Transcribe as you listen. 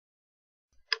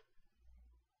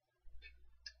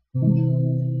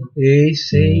They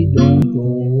say don't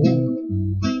go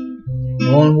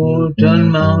on Wolverton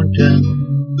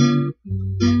Mountain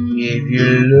if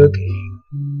you're looking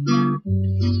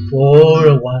for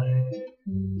a wife.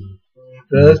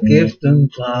 Just give them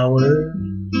flowers.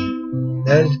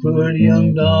 That's good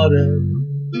young daughter.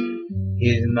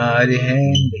 He's mighty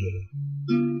handy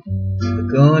with a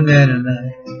gun and a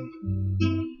knife.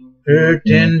 Her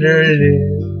tender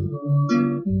lips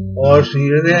are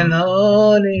sweeter than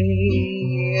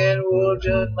honey, and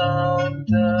Wolverton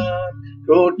Mountain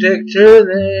protects her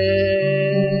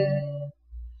there.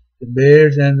 The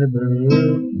bears and the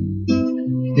birds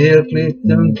still clip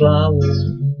them flowers.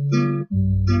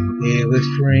 If a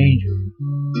stranger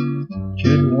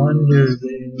should wander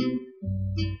there,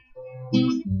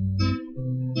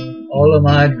 all of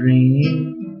my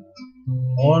dreams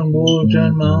on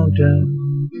Wolverton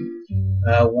Mountain,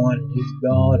 I want his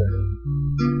daughter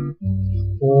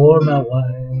for my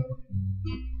wife.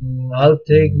 I'll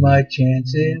take my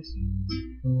chances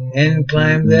and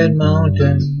climb that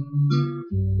mountain,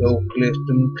 though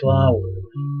Clifton flowers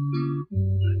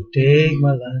I'll take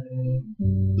my life.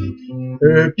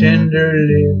 Her tender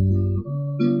lips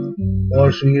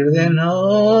are sweeter than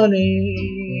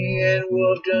honey, and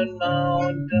Wolverton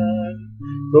Mountain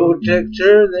protects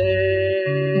her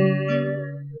there.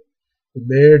 The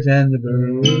bears and the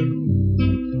birds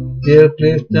still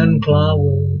Clifton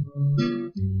flowers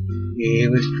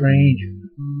if a stranger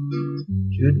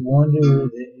should wander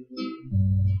there.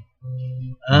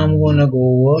 I'm gonna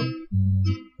go up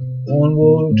on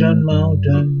Wolverton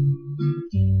Mountain.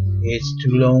 It's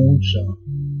too lonesome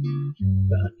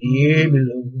down here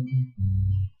below.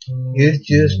 It's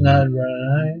just not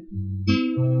right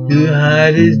to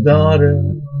hide his daughter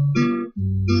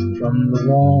from the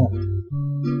one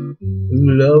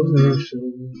who loves her so.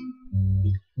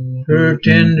 Her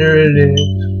tender lips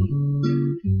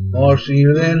are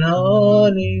sweeter than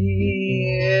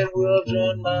honey, and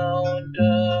Wolverton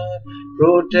Mountain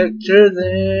protects her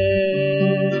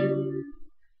there.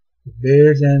 The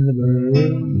bears and the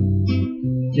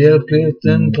birds still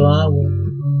Clifton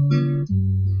flowers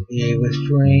if a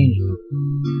stranger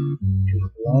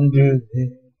should wander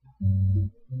there.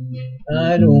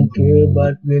 I don't care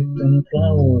about Clifton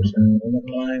flowers. I'm gonna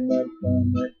climb up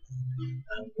on that.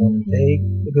 I'm gonna take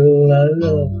the girl I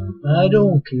love. I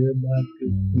don't care about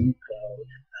Clifton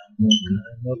flowers. I'm gonna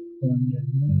climb up on that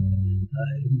mountain.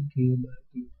 I don't care about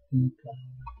Clifton flowers.